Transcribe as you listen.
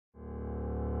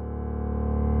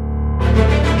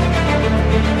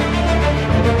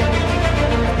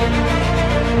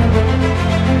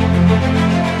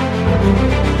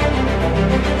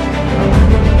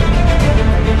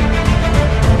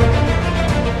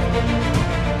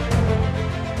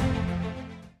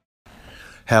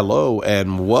Hello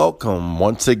and welcome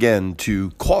once again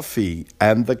to Coffee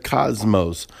and the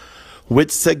Cosmos with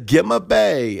Sagima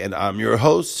Bay. And I'm your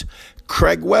host,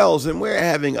 Craig Wells, and we're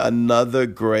having another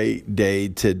great day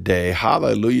today.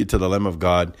 Hallelujah to the Lamb of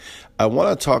God. I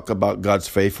want to talk about God's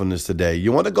faithfulness today.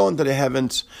 You want to go into the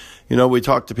heavens? You know, we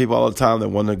talk to people all the time that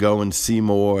want to go and see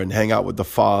more and hang out with the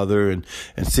Father and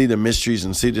see the mysteries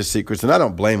and see the secrets. And I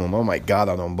don't blame them. Oh, my God,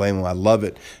 I don't blame them. I love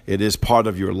it. It is part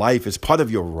of your life. It's part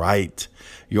of your right,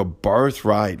 your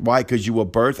birthright. Why? Because you were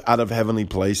birthed out of heavenly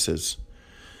places.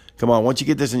 Come on, once you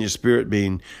get this in your spirit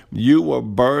being, you were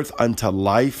birthed unto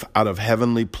life out of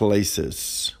heavenly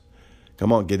places.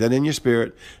 Come on, get that in your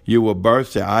spirit. You were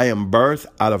birthed. I am birthed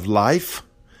out of life,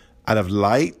 out of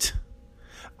light,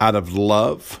 out of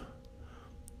love,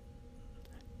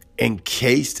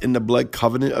 encased in the blood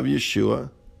covenant of Yeshua.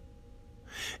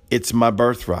 It's my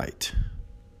birthright.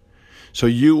 So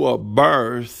you were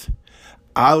birthed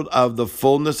out of the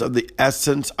fullness of the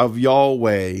essence of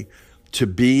Yahweh to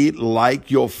be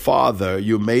like your Father.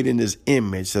 You're made in his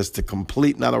image. That's the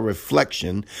complete, not a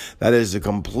reflection. That is the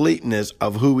completeness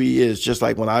of who he is. Just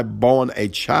like when I born a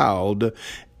child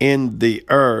in the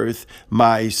earth,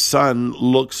 my son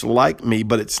looks like me,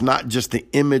 but it's not just the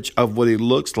image of what he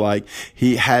looks like.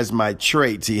 He has my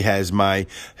traits. He has my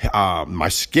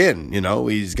skin,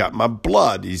 he's got my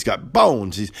blood. He's got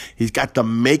bones. He's got the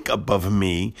makeup of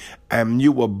me. And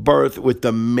you were birthed with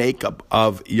the makeup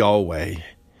of Yahweh.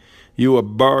 You were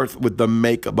birthed with the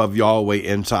makeup of Yahweh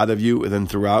inside of you and then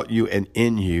throughout you and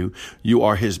in you. You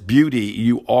are his beauty.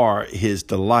 You are his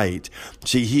delight.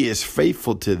 See, he is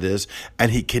faithful to this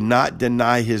and he cannot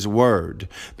deny his word.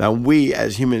 Now, we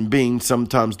as human beings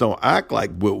sometimes don't act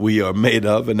like what we are made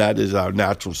of, and that is our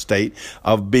natural state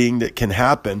of being that can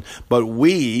happen. But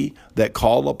we that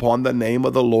call upon the name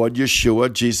of the Lord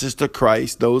Yeshua, Jesus the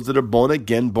Christ, those that are born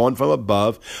again, born from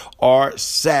above, are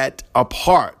set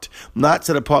apart. Not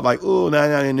set apart like, oh,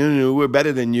 no, we're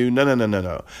better than you.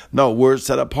 No. No, we're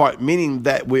set apart, meaning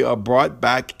that we are brought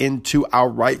back into our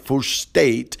rightful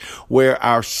state where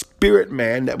our spirit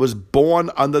man that was born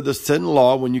under the sin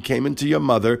law when you came into your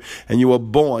mother and you were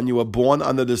born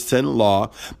under the sin law.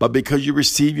 But because you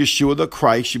received Yeshua the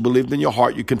Christ, you believed in your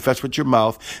heart, you confessed with your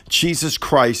mouth, Jesus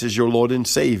Christ is your Lord and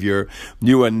Savior.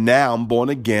 You are now born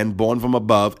again, born from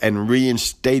above, and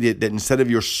reinstated that instead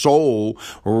of your soul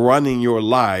running your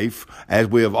life as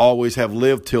we have always have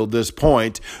lived till this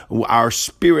point, our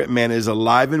spirit man is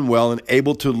alive and well and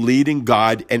able to lead and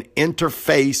guide and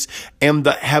interface in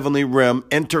the heavenly realm,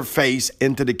 interface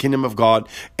into the kingdom of God,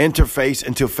 interface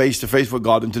into face-to-face with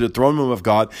God, into the throne room of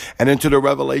God, and into the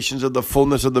revelations of the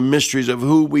fullness of the mysteries of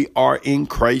who we are in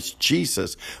Christ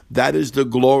Jesus. That is the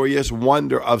glorious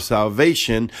wonder of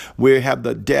salvation. We have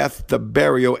the death, the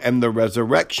burial, and the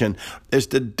resurrection. It's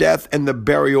the death and the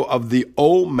burial of the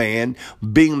old man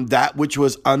being that which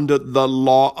was under the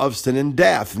law of sin and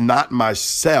death, not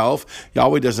myself.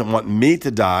 Yahweh doesn't want me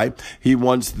to die. He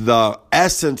wants the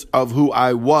essence of who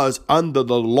I was under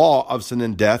the law of sin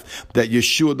and death that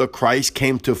Yeshua the Christ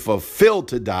came to fulfill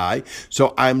to die.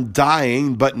 So I'm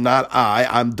dying, but not I.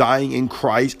 I'm dying in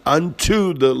Christ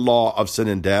unto the law of sin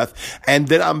and death. And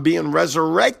then I'm being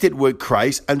resurrected with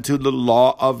Christ unto the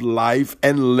law of life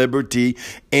and liberty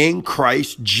in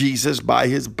Christ Jesus by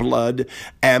his blood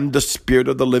and the Spirit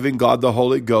of the living God, the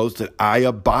Holy Ghost, that I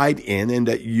abide in and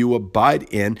that you abide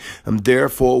in. And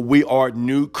therefore we are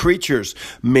new creatures,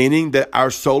 meaning that our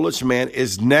soulish man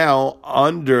is now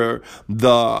under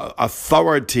the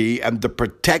authority and the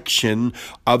protection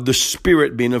of the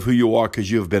spirit being of who you are because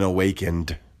you have been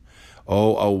awakened.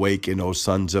 Oh, awaken, O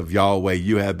sons of Yahweh.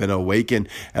 You have been awakened,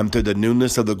 and to the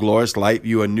newness of the glorious light,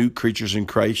 you are new creatures in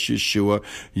Christ Yeshua.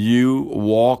 You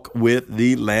walk with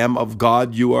the Lamb of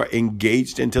God. You are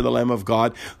engaged into the Lamb of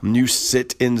God. You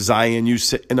sit in Zion. You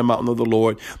sit in the mountain of the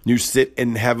Lord. You sit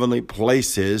in heavenly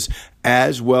places,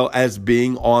 as well as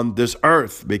being on this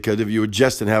earth. Because if you were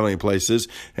just in heavenly places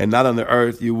and not on the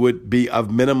earth, you would be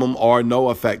of minimum or no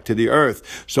effect to the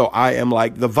earth. So I am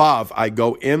like the Vav. I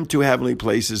go into heavenly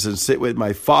places and sit with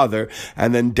my Father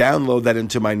and then download that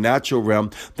into my natural realm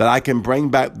that I can bring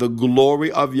back the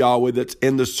glory of Yahweh that's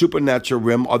in the supernatural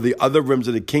realm or the other realms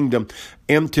of the kingdom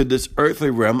into this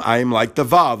earthly realm. I am like the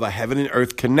Vav, a heaven and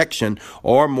earth connection,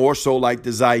 or more so like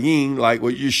the Zayin, like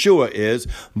what Yeshua is,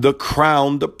 the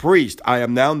crowned priest. priest. I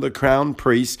am now the crown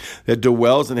priest that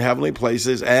dwells in heavenly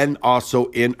places and also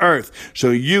in earth. So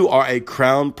you are a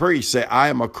crown priest. Say, I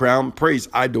am a crown priest.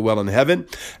 I dwell in heaven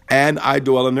and I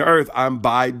dwell in the earth. I'm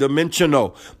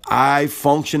bidimensional. I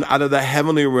function out of the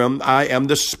heavenly realm. I am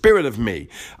the spirit of me.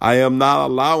 I am not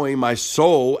allowing my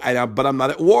soul, but I'm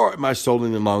not at war with my soul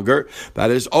any longer.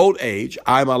 That is old age.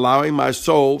 I'm allowing my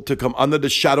soul to come under the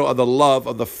shadow of the love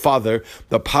of the Father,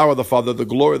 the power of the Father, the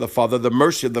glory of the Father, the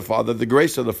mercy of the Father, the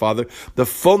grace of the Father, the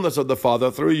fullness of the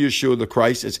Father through Yeshua the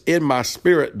Christ. It's in my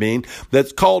spirit being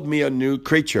that's called me a new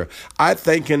creature. I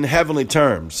think in heavenly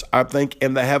terms. I think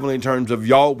in the heavenly terms of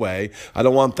Yahweh. I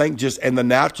don't want to think just in the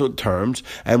natural terms.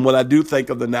 And when I do think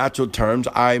of the natural terms,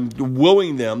 I'm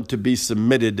willing them to be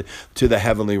submitted to the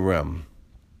heavenly realm.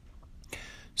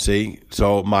 See,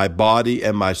 so my body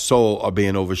and my soul are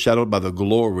being overshadowed by the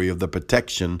glory of the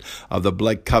protection of the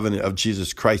blood covenant of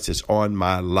Jesus Christ that's on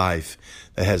my life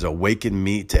that has awakened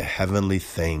me to heavenly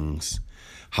things.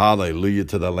 Hallelujah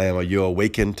to the Lamb. Are you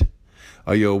awakened?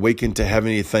 Are you awakened to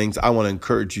heavenly things? I want to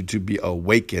encourage you to be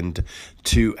awakened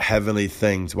to heavenly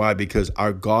things. Why? Because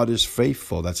our God is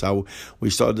faithful. That's how we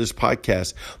started this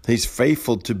podcast. He's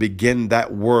faithful to begin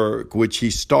that work which he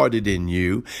started in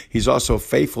you. He's also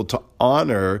faithful to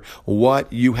honor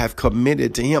what you have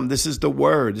committed to him. This is the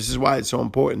word. This is why it's so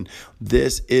important.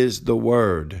 This is the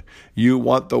word. You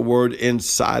want the word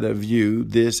inside of you.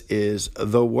 This is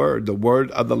the word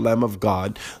of the Lamb of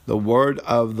God, the word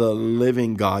of the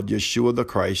living God, Yeshua the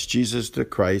Christ, Jesus the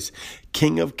Christ,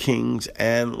 King of kings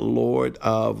and Lord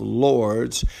of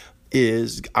lords,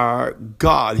 is our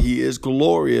God. He is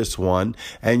glorious one,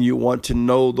 and you want to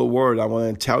know the word. I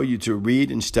want to tell you to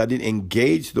read and study and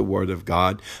engage the word of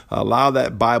God. Allow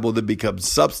that Bible to become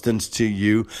substance to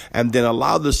you, and then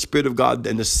allow the Spirit of God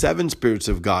and the seven spirits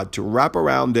of God to wrap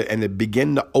around it and to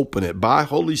begin to open it by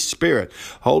Holy Spirit.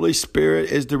 Holy Spirit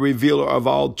is the revealer of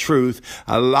all truth.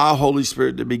 Allow Holy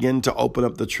Spirit to begin to open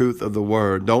up the truth of the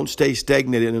word. Don't stay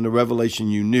stagnated in the revelation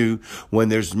you knew when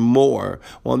there's more.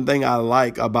 One thing I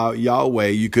like about Yahweh,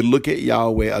 you could look at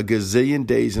Yahweh a gazillion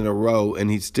days in a row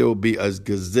and he'd still be a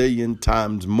gazillion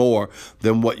times more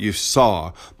than what you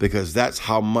saw, because that's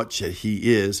how much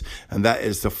he is, and that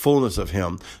is the fullness of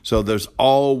him. So there's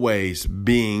always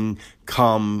being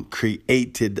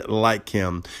created like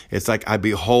him. It's like I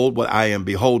behold what I am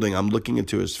beholding. I'm looking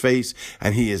into his face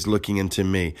and he is looking into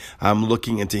me. I'm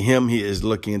looking into him. He is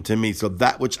looking into me. So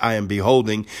that which I am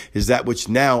beholding is that which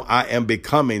now I am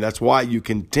becoming. That's why you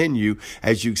continue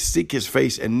as you seek his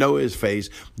face and know his face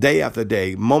day after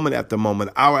day, moment after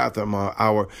moment, hour after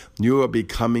hour. You are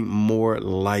becoming more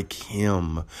like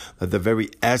him. That the very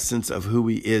essence of who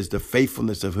he is, the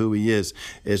faithfulness of who he is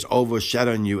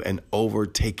overshadowing you and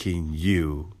overtaking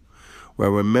you. Well,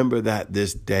 remember that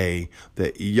this day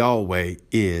that Yahweh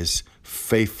is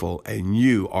faithful and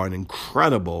you are an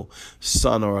incredible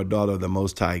son or a daughter of the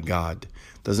Most High God.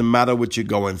 Doesn't matter what you're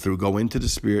going through. Go into the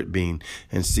spirit being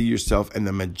and see yourself in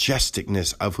the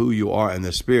majesticness of who you are in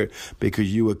the spirit,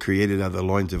 because you were created out of the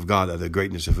loins of God, out of the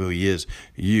greatness of who he is.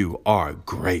 You are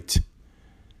great.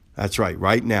 That's right.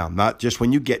 Right now, not just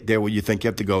when you get there where you think you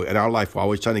have to go. In our life, we're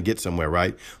always trying to get somewhere,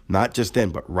 right? Not just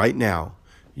then, but right now,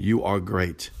 you are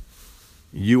great.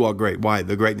 You are great. Why?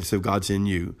 The greatness of God's in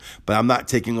you. But I'm not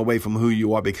taking away from who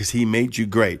you are, because he made you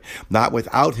great. Not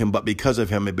without him, but because of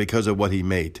him and because of what he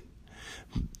made.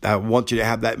 I want you to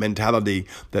have that mentality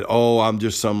that, oh, I'm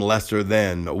just some lesser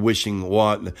than, wishing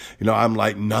what, I'm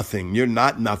like nothing. You're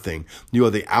not nothing. You are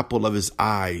the apple of his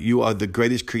eye. You are the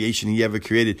greatest creation he ever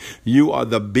created. You are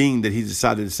the being that he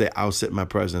decided to say, I'll sit my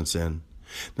presence in.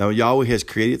 Now, Yahweh has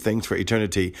created things for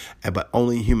eternity, but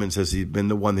only humans has he been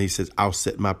the one that he says, I'll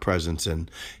sit my presence in.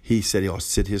 He said he'll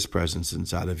sit his presence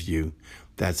inside of you.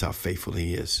 That's how faithful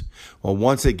he is. Well,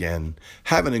 once again,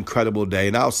 have an incredible day,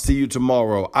 and I'll see you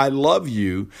tomorrow. I love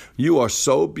you. You are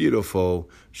so beautiful.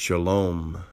 Shalom.